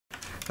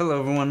Hello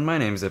everyone, my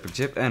name is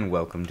EpicChip and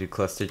welcome to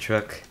Cluster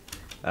Truck.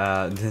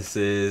 This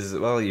is,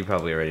 well, you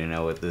probably already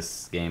know what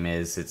this game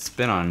is. It's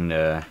been on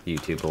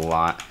YouTube a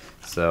lot,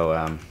 so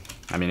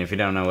I mean, if you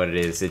don't know what it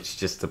is, it's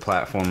just a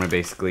platformer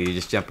basically. You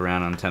just jump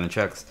around on a ton of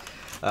trucks.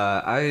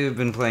 I've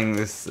been playing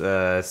this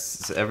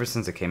ever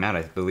since it came out,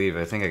 I believe.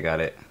 I think I got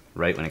it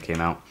right when it came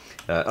out.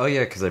 Oh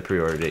yeah, because I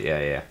pre-ordered it,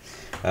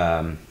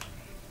 yeah.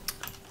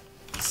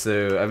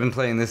 So I've been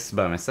playing this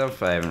by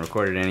myself. I haven't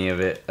recorded any of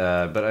it,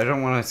 but I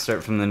don't want to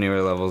start from the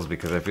newer levels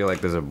because I feel like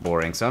those are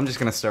boring. So I'm just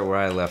going to start where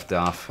I left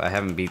off. I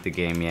haven't beat the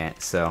game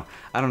yet, so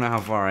I don't know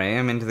how far I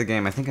am into the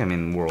game. I think I'm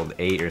in World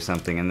 8 or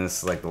something, and this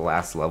is like the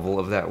last level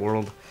of that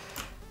world.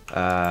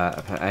 By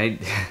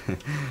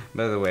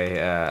the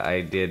way,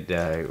 I did,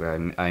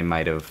 I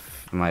might have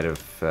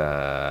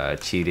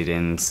cheated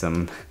in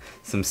some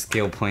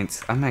skill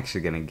points. I'm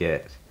actually going to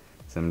get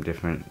some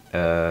different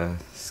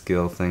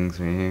skill things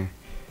right here.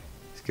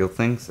 Skill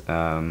things,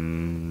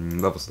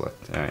 level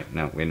select. Alright,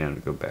 no, we need to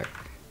go back.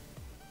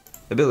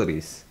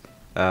 Abilities.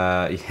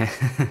 Yeah,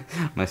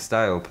 my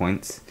style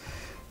points.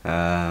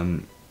 I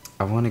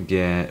want to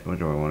get, what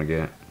do I want to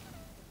get?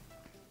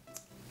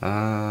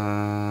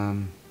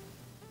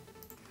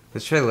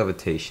 Let's try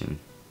levitation.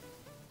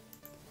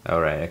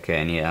 Alright, okay,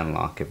 I need to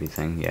unlock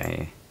everything.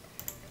 Yeah.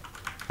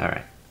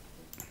 Alright.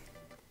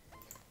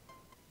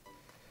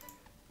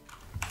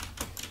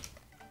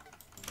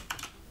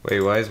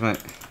 Wait, why is my,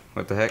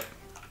 what the heck?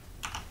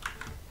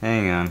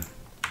 Hang on.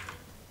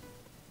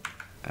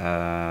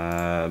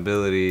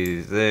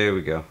 Abilities, there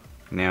we go.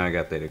 Now I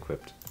got that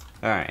equipped.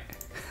 Alright.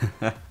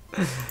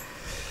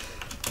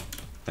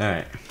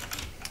 Alright.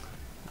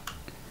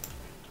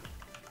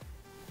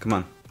 Come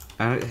on.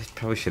 I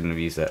probably shouldn't have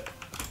used that.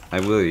 I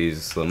will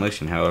use slow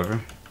motion, however.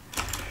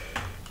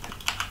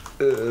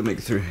 Make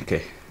it through.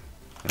 Okay.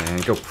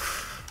 And go.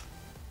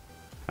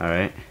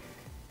 Alright.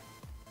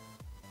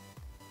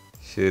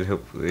 Should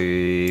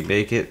hopefully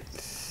make it.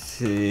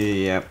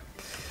 Yep.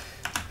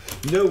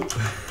 No!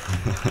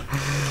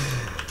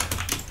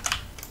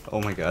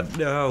 Oh my god,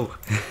 no!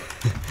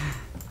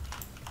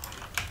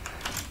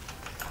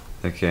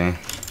 Okay.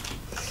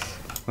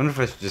 Wonder if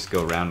I should just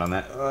go around on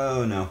that.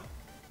 Oh no.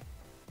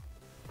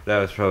 That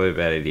was probably a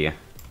bad idea.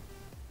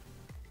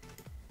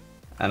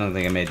 I don't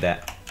think I made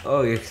that.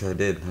 Oh yes I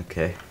did,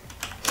 okay.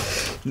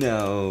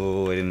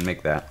 No, I didn't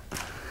make that.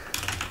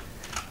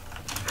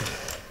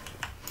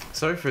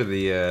 Sorry for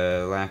the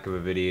lack of a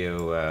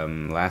video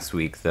last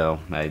week, though.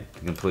 I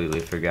completely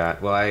forgot.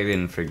 Well, I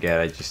didn't forget,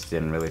 I just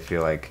didn't really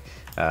feel like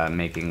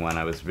making one.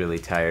 I was really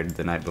tired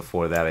the night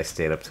before that. I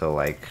stayed up till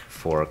like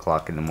 4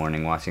 o'clock in the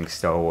morning watching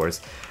Star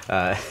Wars.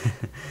 But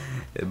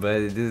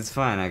it's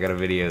fine, I got a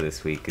video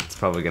this week. It's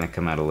probably going to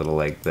come out a little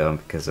late, though,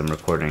 because I'm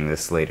recording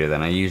this later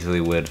than I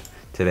usually would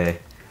today.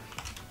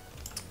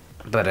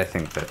 But I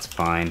think that's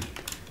fine.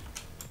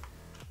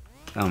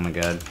 Oh my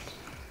god.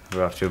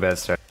 We're off to a bad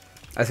start.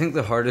 I think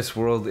the hardest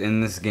world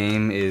in this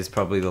game is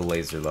probably the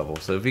laser level.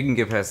 So if you can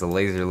get past the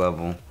laser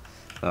level,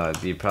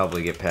 you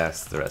probably get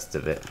past the rest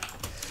of it.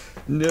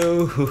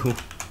 No!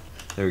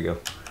 There we go.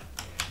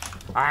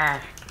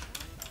 Ah!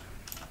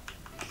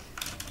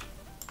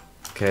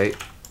 Okay.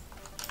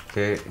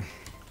 Okay.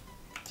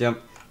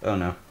 Jump. Oh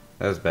no.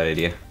 That was a bad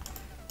idea.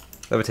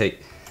 Levitate.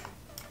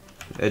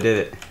 I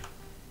did it.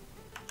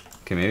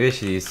 Okay, maybe I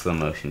should use slow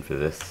motion for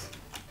this.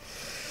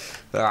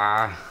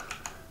 Ah!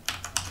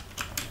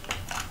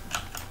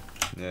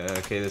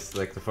 Okay, this is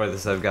like the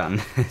farthest I've gotten,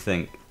 I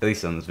think, at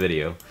least on this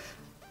video.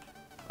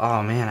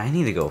 Oh man, I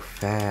need to go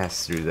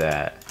fast through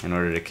that in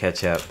order to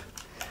catch up.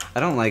 I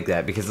don't like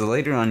that because the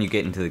later on you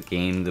get into the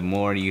game, the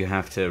more you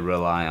have to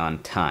rely on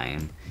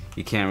time.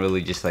 You can't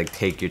really just like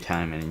take your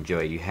time and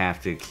enjoy it. You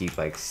have to keep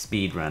like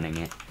speed running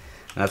it.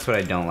 And that's what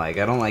I don't like.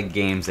 I don't like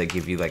games that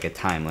give you like a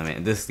time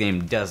limit. This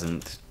game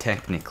doesn't,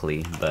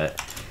 technically, but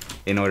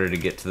in order to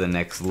get to the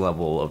next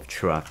level of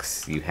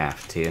trucks, you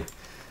have to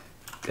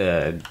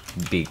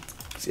be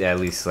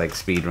at least like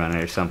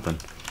speedrunner or something.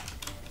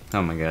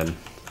 Oh my god,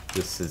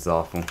 this is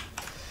awful.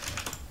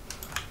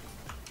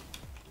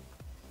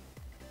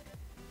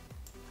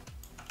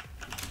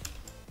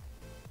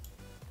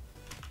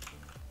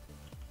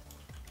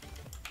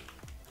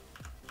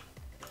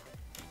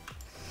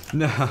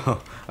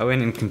 No, I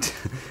went in.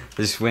 I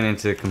just went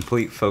into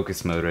complete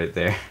focus mode right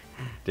there.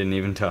 Didn't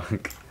even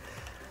talk.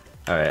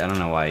 All right, I don't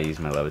know why I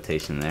used my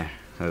levitation there.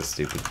 That was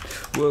stupid.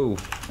 Whoa.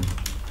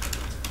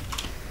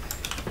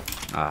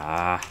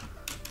 Ah.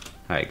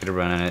 Alright, get a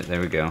run on it.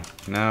 There we go.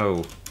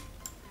 No.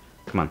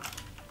 Come on.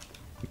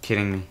 You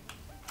kidding me?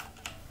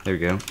 There we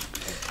go.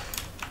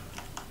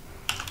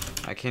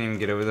 I can't even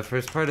get over the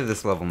first part of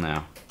this level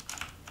now.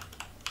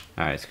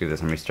 Alright, screw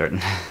this. I'm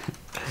restarting.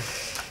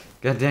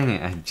 God dang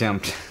it, I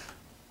jumped.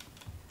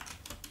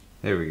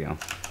 There we go.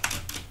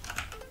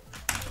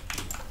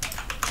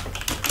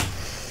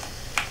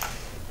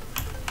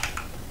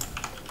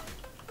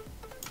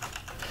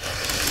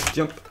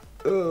 Jump.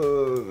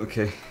 Oh,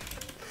 okay.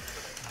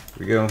 Here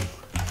we go.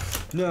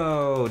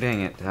 No,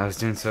 dang it. I was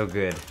doing so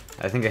good.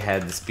 I think I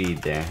had the speed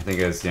there. I think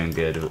I was doing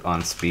good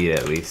on speed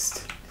at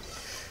least.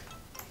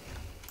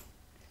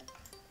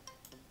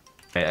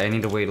 I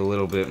need to wait a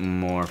little bit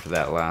more for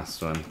that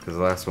last one, because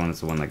the last one is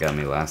the one that got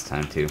me last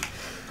time too.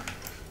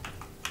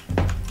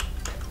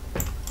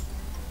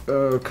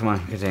 Oh, come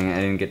on. Good dang it.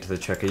 I didn't get to the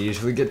truck I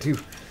usually get to.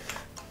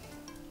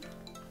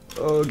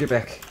 Oh, get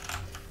back.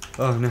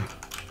 Oh, no.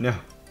 No.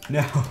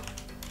 No.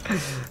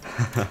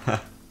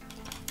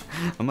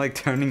 I'm like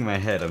turning my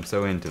head. I'm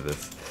so into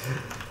this.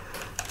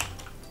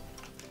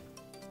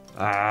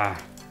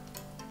 Ah.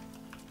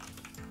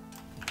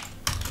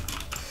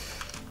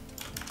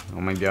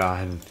 Oh my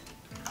god.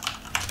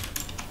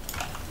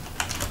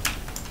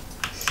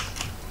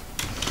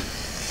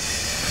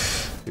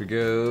 Here we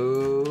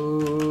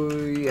go.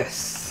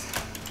 Yes.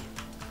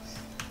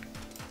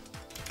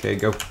 Okay,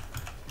 go.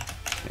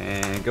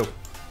 And go.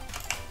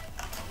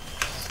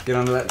 Get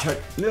onto that truck.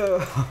 No!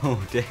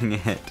 Dang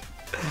it.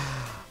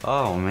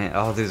 Oh man.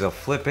 Oh, there's a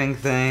flipping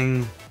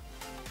thing.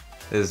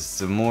 There's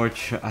some more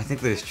I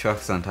think there's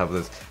trucks on top of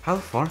this. How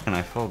far can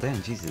I fall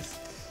down? Jesus.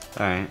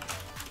 Alright.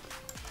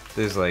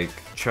 There's like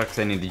trucks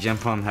I need to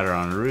jump on that are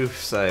on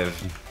roofs.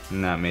 I've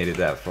not made it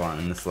that far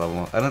in this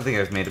level. I don't think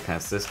I've made it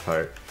past this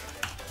part.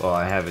 Well,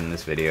 I have in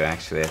this video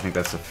actually. I think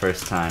that's the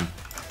first time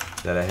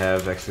that I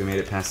have actually made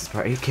it past this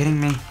part. Are you kidding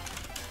me?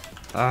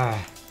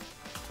 Ah.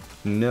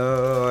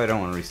 No, I don't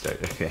want to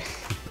restart. Okay.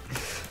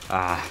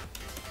 Ah.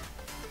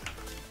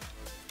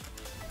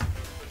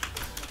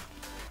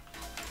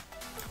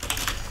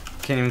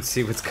 Can't even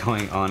see what's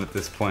going on at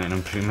this point.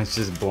 I'm pretty much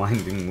just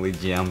blindingly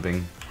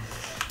jumping.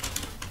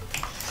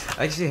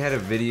 I actually had a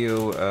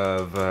video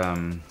of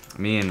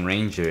me and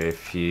Ranger,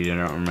 if you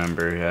don't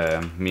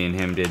remember. Me and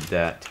him did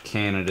that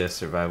Canada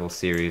survival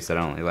series that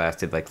only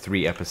lasted like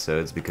 3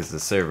 episodes because the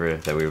server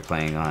that we were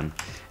playing on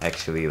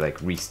actually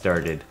like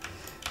restarted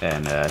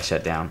and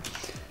shut down.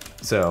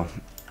 So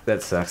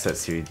that sucks. That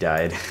series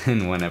died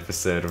in 1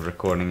 episode of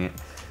recording it.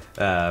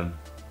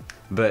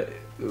 But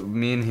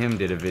me and him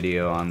did a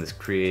video on this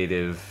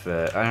creative,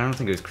 I don't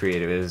think it was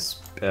creative, it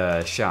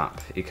was shop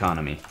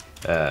economy,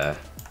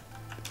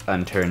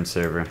 unturned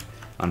server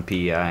on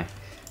PEI.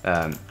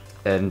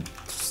 And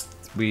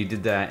we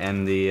did that,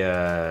 and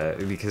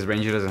because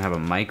Ranger doesn't have a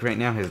mic right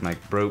now, his mic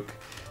broke,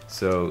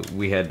 so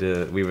we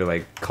were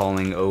like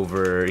calling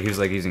over, he was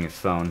like using his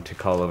phone to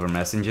call over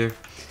Messenger,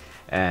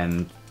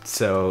 and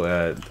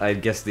so I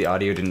guess the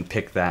audio didn't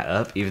pick that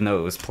up, even though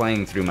it was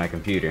playing through my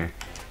computer.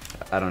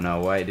 I don't know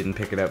why it didn't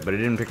pick it up, but it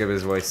didn't pick up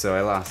his voice, so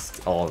I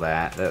lost all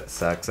that. That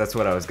sucks. That's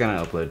what I was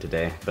gonna upload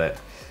today, but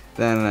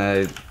then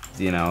I,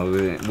 you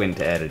know, went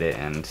to edit it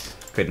and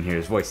couldn't hear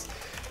his voice.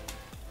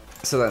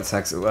 So that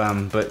sucks.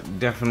 But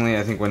definitely,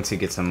 I think once he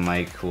gets a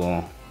mic,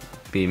 we'll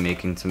be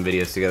making some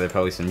videos together,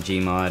 probably some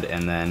Gmod,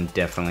 and then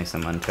definitely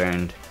some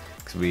Unturned,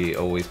 because we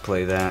always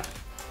play that.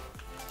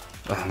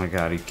 Oh my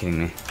god, are you kidding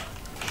me?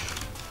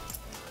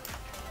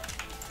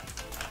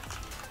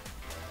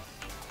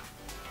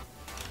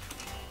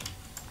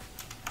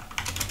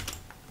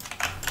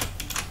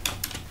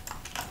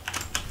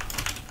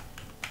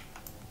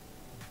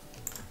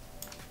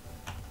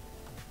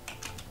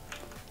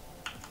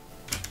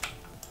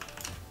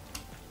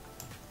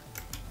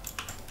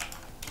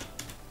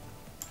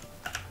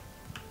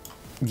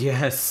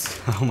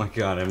 Yes! Oh my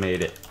god, I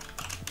made it.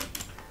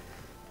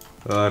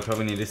 Oh, I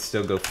probably need to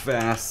still go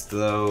fast,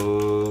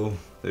 though.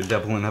 They're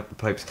doubling up the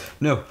pipes.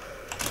 No!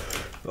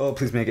 Oh,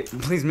 please make it.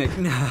 Please make it.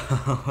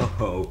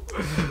 No!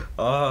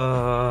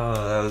 Oh,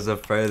 that was the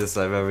furthest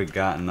I've ever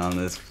gotten on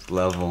this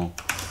level.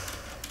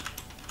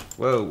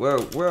 Whoa, whoa,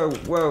 whoa,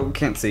 whoa.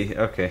 Can't see.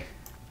 Okay.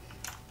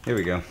 Here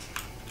we go.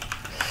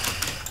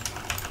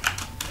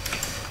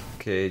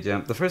 Okay,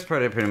 jump. The first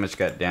part I pretty much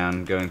got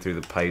down going through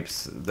the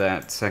pipes.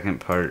 That second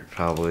part,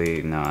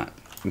 probably not.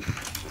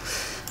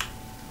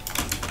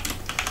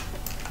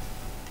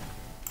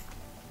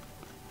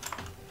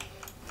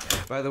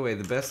 By the way,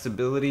 the best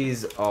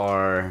abilities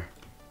are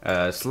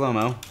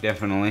slow-mo,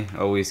 definitely.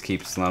 Always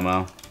keep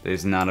slow-mo.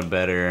 There's not a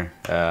better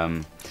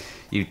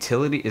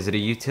utility. Is it a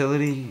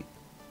utility?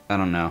 I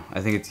don't know.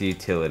 I think it's a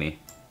utility.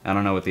 I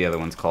don't know what the other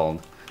one's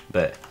called.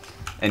 But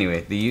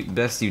anyway, the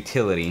best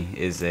utility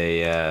is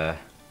a...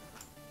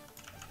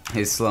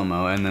 is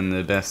slow-mo, and then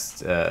the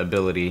best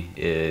ability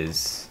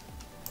is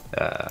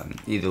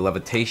either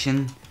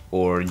levitation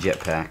or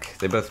jetpack.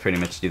 They both pretty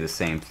much do the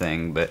same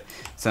thing, but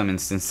some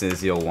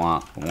instances you'll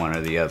want one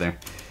or the other.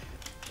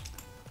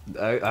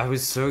 I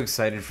was so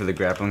excited for the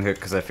grappling hook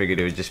because I figured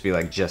it would just be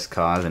like Just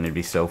Cause and it'd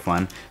be so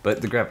fun,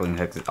 but the grappling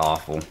hook is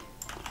awful.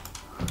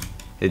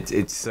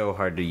 It's so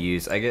hard to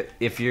use.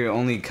 If you're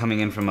only coming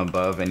in from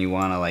above and you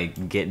want to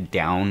like get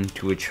down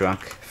to a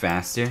truck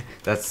faster,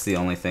 that's the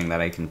only thing that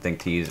I can think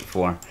to use it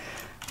for.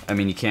 I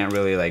mean, you can't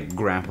really like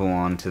grapple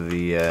onto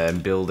the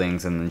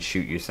buildings and then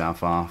shoot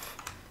yourself off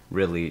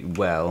really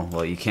well.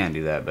 Well, you can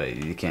do that, but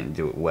you can't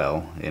do it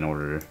well in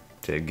order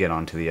to get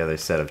onto the other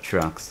set of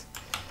trucks.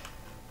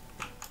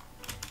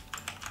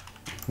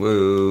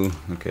 Whoa,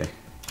 okay.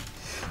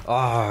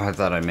 Oh, I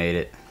thought I made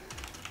it.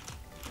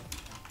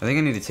 I think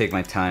I need to take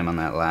my time on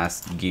that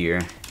last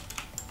gear.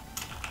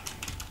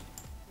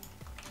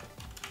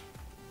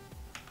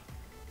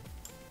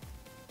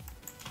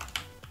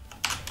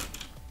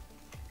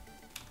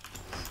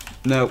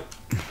 Nope.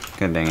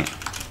 God dang it.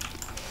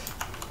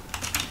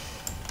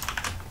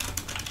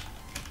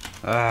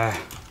 Ah.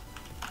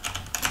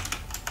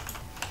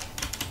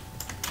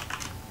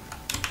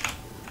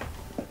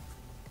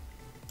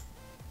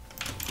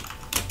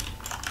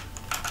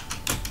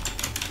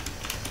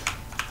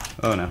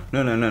 Oh no.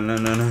 No, no, no, no,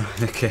 no, no.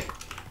 Okay.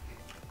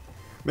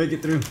 Make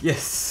it through.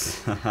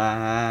 Yes.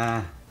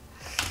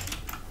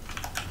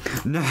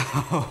 No.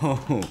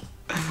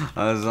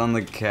 I was on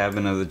the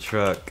cabin of the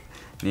truck.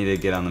 Need to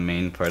get on the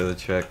main part of the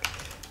truck.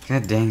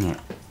 God dang it.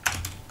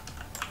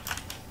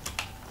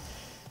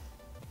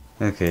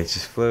 Okay,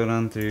 just float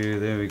on through.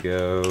 There we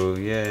go.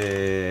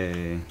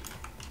 Yay.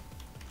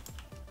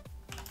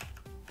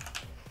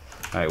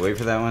 Alright, wait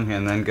for that one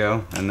and then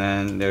go. And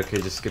then,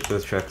 okay, just skip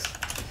those trucks.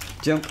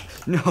 Jump.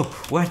 No,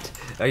 what?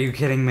 Are you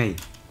kidding me?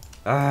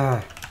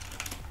 Ah.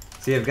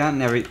 See, I've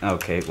gotten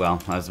okay,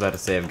 well, I was about to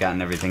say I've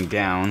gotten everything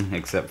down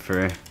except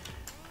for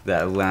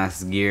that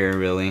last gear,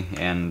 really,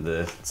 and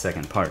the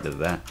second part of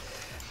that.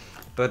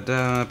 But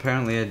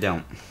apparently I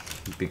don't,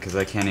 because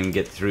I can't even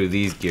get through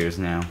these gears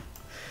now.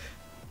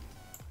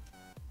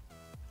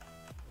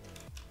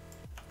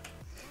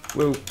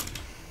 Whoa.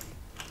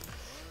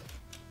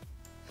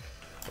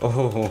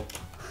 Oh,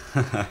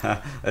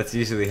 that's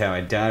usually how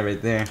I die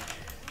right there.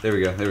 There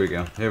we go, there we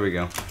go, there we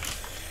go.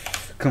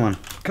 Come on,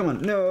 come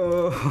on,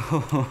 no!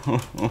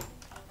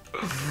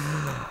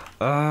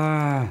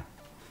 Ah!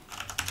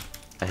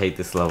 I hate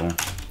this level.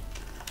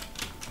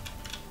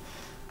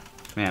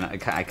 Man,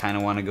 I kind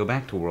of want to go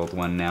back to World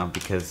 1 now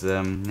because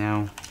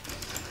now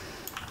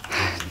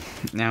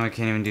I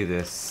can't even do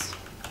this.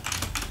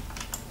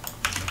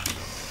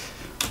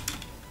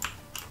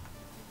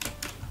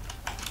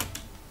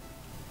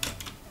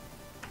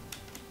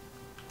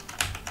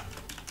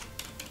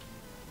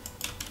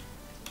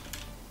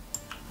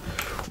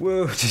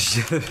 Whoa,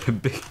 just a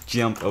big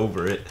jump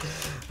over it.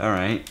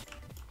 Alright.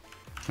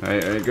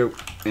 Alright, go.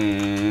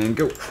 And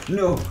go.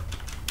 No!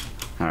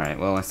 Alright,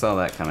 well, I saw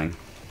that coming.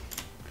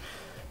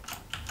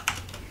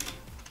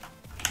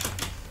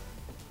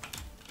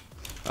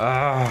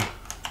 Ah!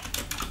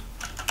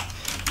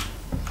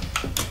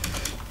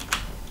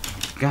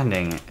 God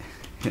dang it.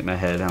 Hit my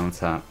head on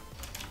top.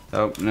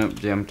 Oh, nope,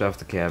 jumped off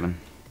the cabin.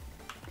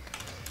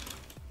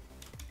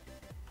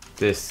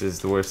 This is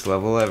the worst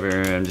level ever.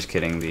 I'm just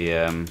kidding.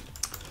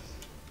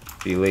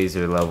 The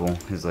laser level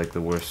is like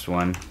the worst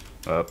one.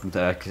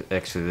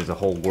 Actually, there's a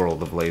whole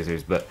world of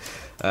lasers, but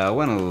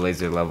one of the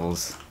laser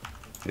levels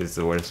is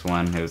the worst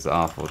one. It was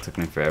awful. It took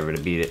me forever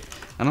to beat it.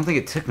 I don't think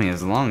it took me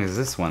as long as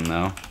this one,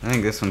 though. I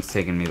think this one's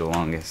taken me the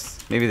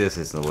longest. Maybe this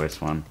is the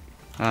worst one.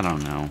 I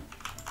don't know.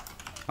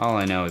 All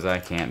I know is I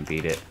can't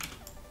beat it.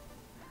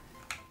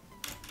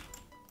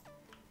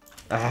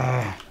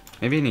 Ah,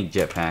 maybe I need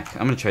jetpack.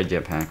 I'm gonna try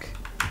jetpack.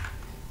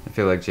 I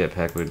feel like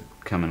jetpack would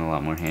come in a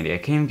lot more handy. I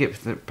can't even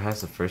get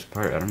past the first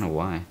part. I don't know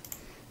why.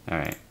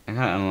 Alright, I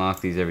gotta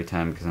unlock these every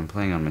time because I'm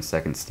playing on my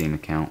second Steam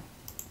account.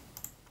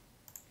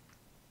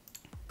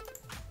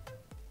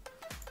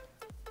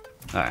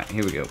 Alright,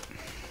 here we go.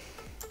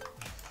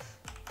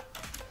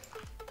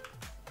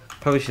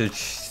 Probably should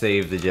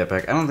save the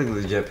jetpack. I don't think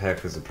the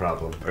jetpack was the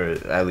problem, or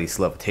at least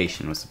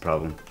levitation was the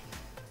problem.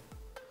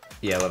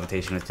 Yeah,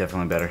 levitation is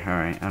definitely better.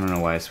 Alright, I don't know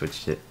why I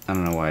switched it. I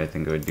don't know why I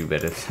think I would do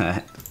better than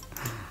that.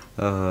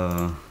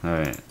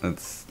 Alright,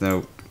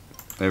 nope.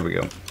 There we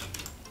go.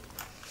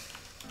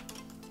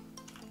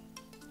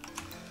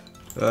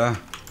 Oh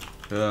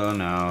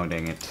no,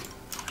 dang it.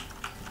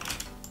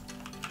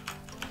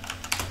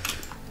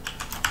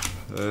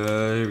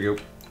 Here we go.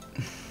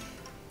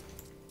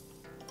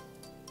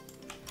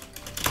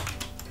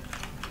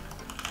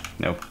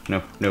 No,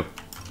 no, no.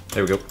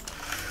 There we go.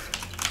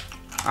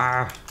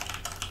 Ah!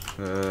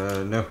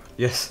 No.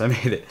 Yes, I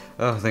made it.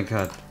 Oh, thank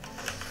God.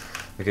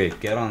 Okay,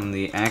 get on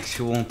the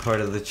actual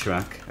part of the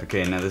truck.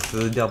 Okay, now this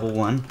is a double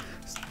one.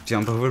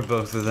 Jump over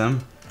both of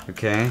them.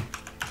 Okay.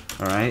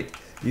 Alright.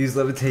 Use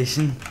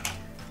levitation.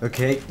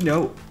 Okay.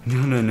 No.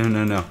 No, no, no,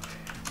 no, no.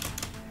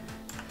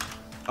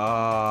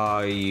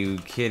 Are you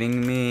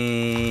kidding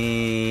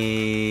me?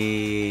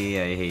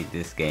 I hate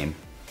this game.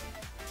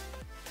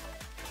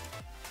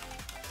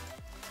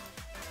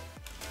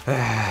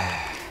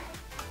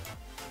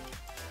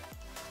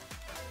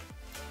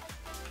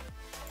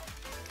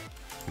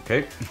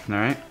 Okay,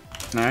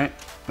 alright,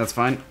 that's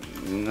fine.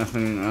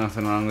 Nothing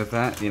wrong with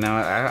that. You know,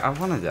 I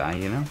want to die,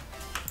 you know?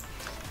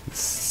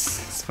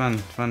 It's fun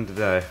to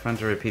die. Fun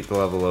to repeat the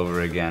level over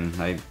again.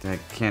 I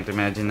can't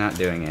imagine not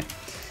doing it.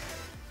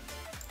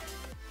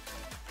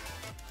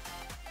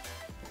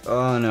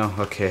 Oh no,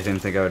 okay, I didn't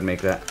think I would make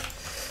that.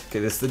 Okay,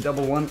 this is the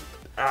double one.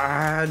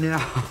 Ah, no!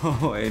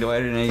 Why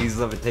didn't I use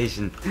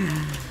levitation?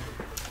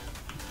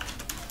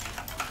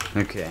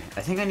 Okay,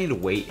 I think I need to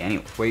wait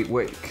anyway.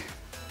 Wait.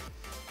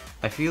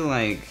 I feel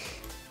like,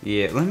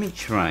 yeah, let me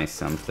try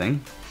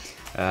something.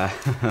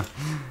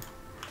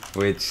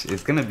 Which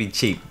is gonna be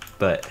cheap,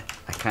 but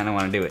I kinda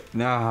wanna do it.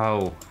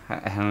 No!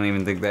 I don't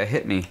even think that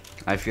hit me.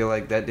 I feel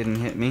like that didn't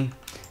hit me.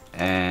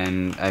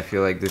 and I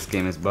feel like this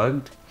game is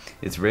bugged.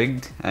 It's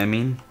rigged, I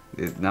mean.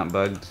 It's not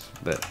bugged,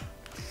 but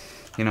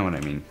you know what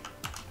I mean.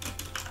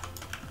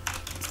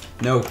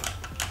 No.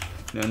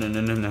 No.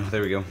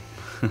 There we go.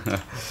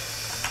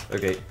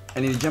 Okay, I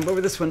need to jump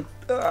over this one.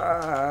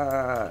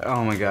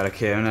 Oh my god,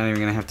 okay, I'm not even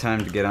gonna have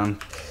time to get on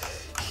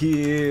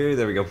here.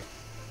 There we go.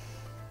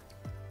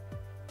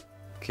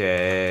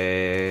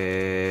 Okay,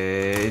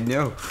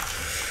 no.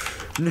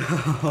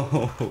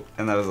 No!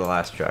 And that was the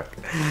last truck.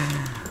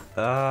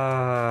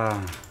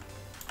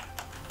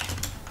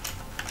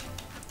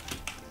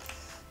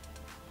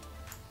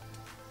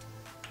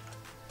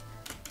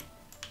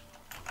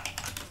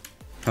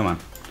 Come on.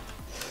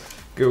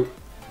 Go.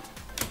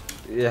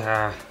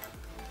 Yeah.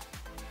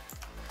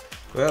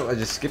 Well, I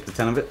just skipped a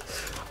ton of it.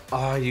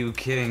 Are you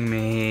kidding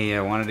me?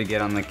 I wanted to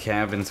get on the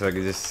cabin so I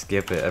could just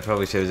skip it. I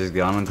probably should have just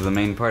gone into the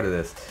main part of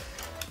this.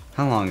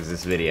 How long is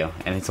this video?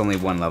 And it's only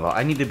one level.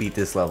 I need to beat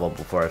this level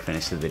before I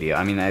finish the video.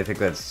 I mean, I think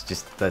that's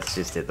just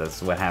it.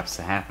 That's what has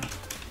to happen.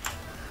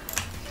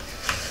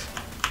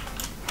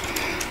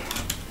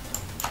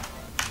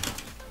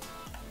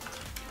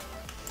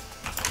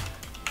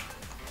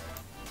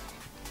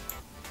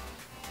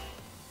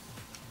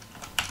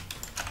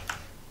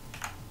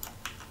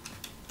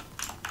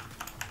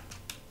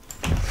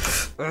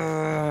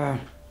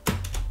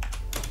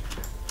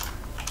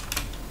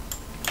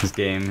 This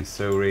game is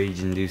so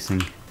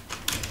rage-inducing.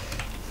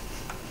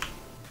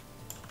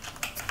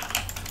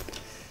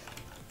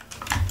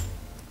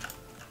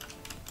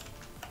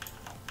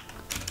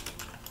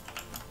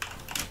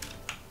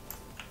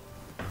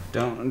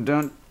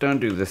 Don't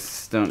do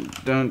this.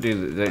 Don't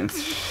do this.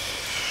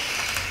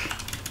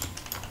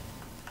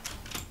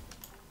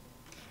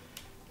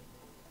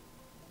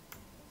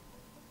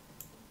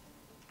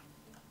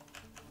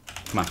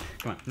 Come on.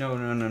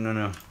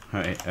 No.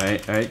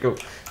 Alright, go.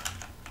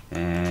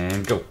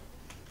 And go.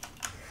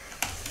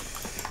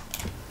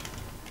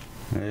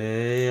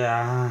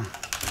 Yeah.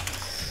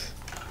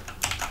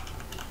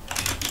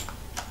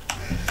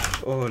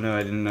 Oh no,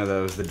 I didn't know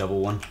that was the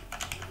double one.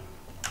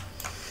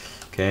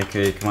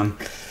 Okay, come on.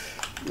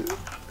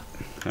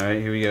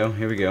 Alright, here we go.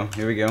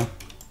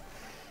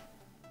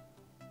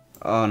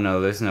 Oh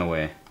no, there's no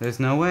way. There's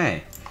no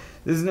way.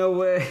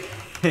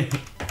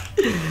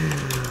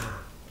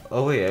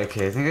 Oh wait,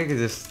 okay, I think I could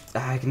just...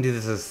 I can do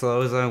this as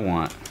slow as I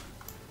want.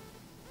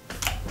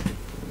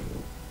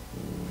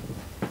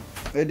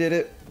 I did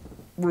it.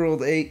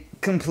 World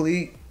 8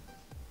 complete.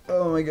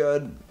 Oh my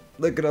god.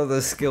 Look at all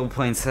the skill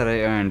points that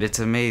I earned. It's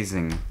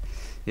amazing.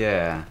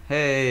 Yeah.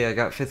 Hey, I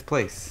got 5th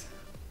place.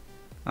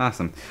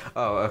 Awesome.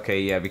 Oh,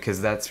 okay, yeah,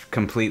 because that's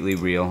completely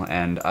real,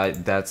 and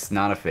that's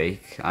not a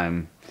fake.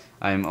 I'm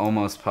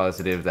almost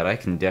positive that I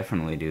can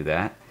definitely do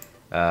that.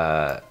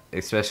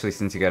 Especially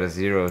since you got a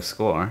 0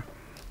 score.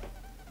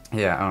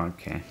 Yeah, oh,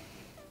 okay.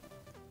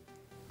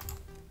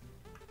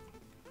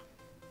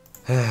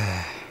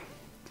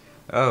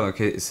 Oh,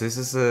 okay, so this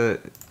is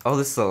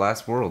this is the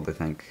last world, I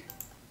think.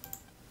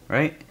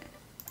 Right?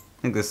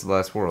 I think this is the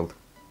last world.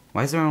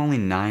 Why is there only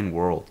 9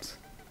 worlds?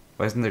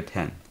 Why isn't there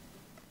 10?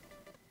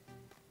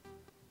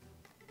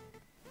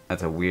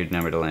 That's a weird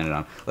number to land it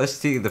on. Let's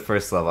see the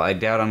first level. I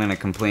doubt I'm gonna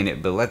complete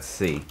it, but let's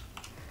see.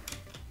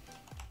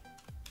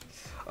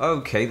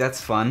 Okay,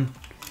 that's fun.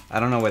 I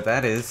don't know what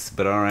that is,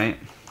 but alright.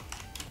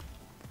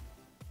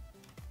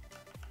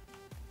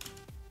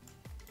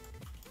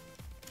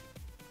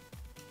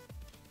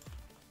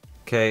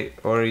 Okay,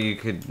 or you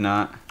could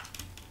not.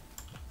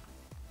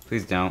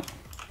 Please don't.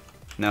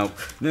 No.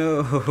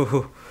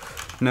 No!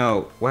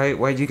 No.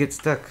 Why'd you get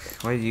stuck?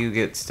 Why'd you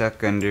get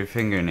stuck under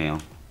fingernail?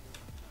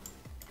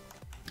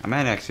 I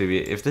might actually be...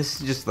 If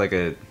this is just like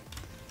a...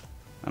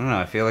 I don't know,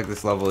 I feel like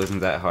this level isn't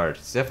that hard.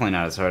 It's definitely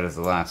not as hard as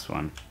the last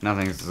one.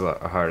 Nothing's as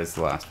hard as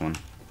the last one.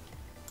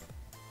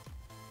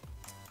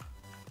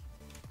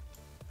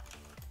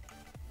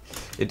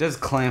 It does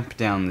clamp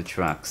down the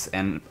trucks,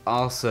 and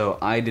also,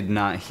 I did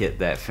not hit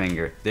that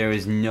finger. There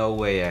is no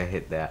way I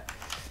hit that.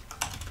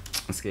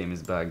 This game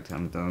is bugged,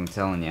 I'm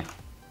telling you.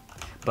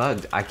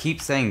 Bugged. I keep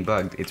saying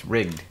bugged. It's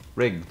rigged.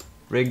 Rigged.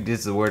 Rigged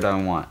is the word I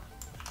want.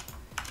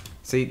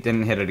 See,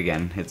 didn't hit it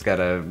again. It's got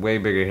a way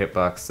bigger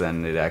hitbox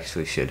than it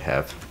actually should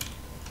have.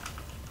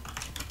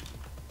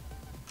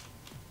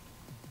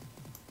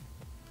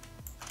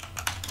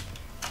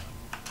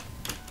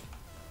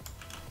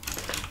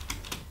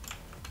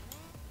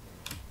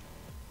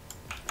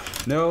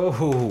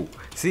 No!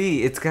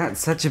 See, it's got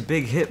such a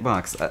big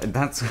hitbox.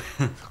 That's...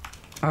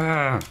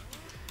 And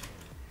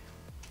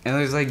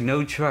there's like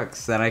no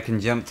trucks that I can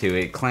jump to.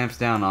 It clamps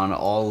down on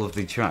all of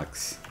the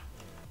trucks.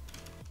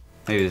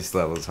 Maybe this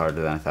level is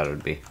harder than I thought it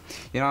would be.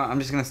 You know what? I'm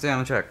just gonna stay on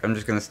the truck. I'm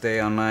just gonna stay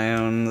on my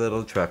own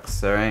little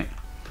trucks, alright?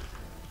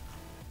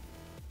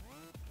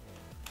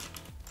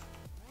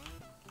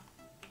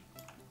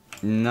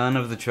 None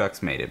of the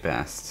trucks made it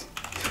past.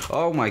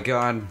 Oh my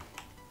god.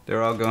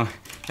 They're all going...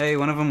 Hey,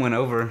 one of them went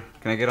over.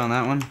 Can I get on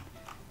that one?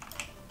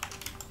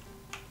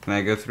 Can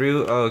I go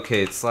through? Oh,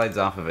 okay, it slides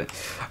off of it.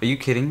 Are you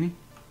kidding me?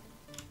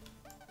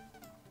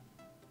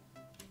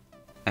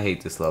 I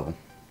hate this level.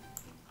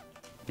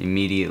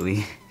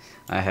 immediately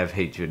I have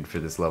hatred for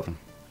this level.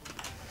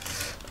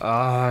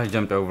 Ah, I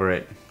jumped over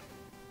it.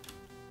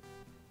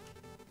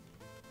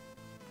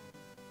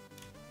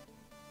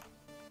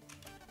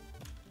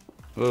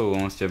 Whoa,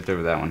 almost jumped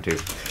over that one too.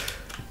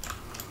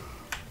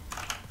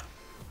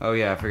 Oh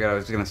yeah, I forgot I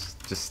was gonna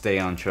just stay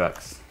on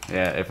trucks.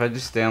 Yeah, if I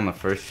just stay on the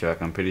first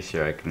truck, I'm pretty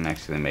sure I can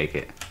actually make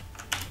it.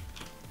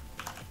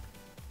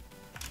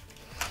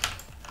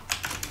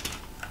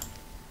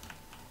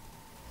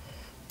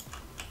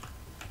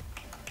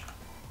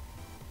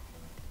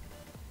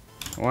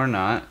 Or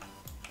not.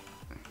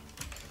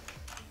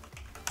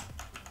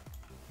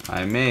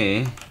 I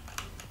may,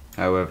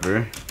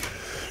 however,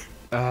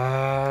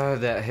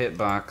 that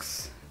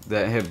hitbox.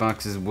 That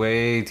hitbox is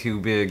way too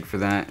big for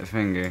that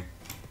finger.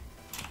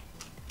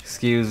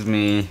 Excuse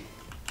me.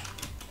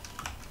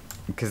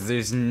 Because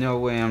there's no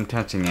way I'm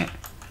touching it.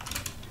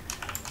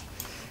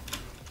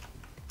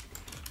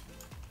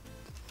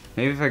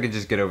 Maybe if I could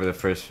just get over the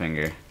first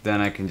finger, then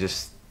I can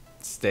just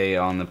stay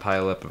on the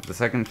pile up of the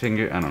second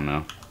finger. I don't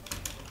know.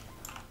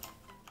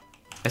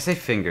 I say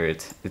finger,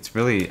 it's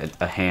really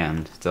a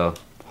hand. It's a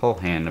whole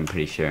hand, I'm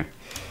pretty sure.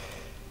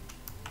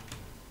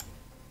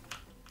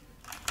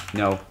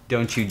 No,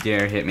 don't you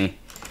dare hit me.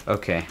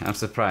 Okay, I'm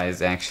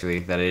surprised actually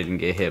that I didn't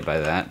get hit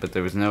by that, but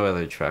there was no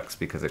other trucks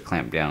because it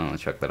clamped down on the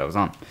truck that I was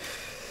on.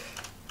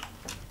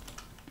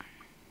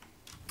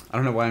 I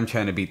don't know why I'm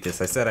trying to beat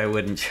this. I said I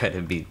wouldn't try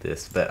to beat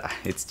this, but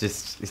it's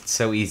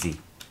so easy.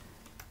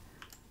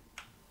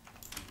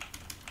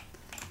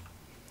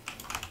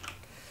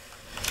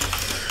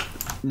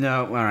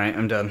 No, alright,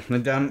 I'm done.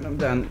 I'm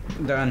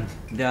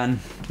done.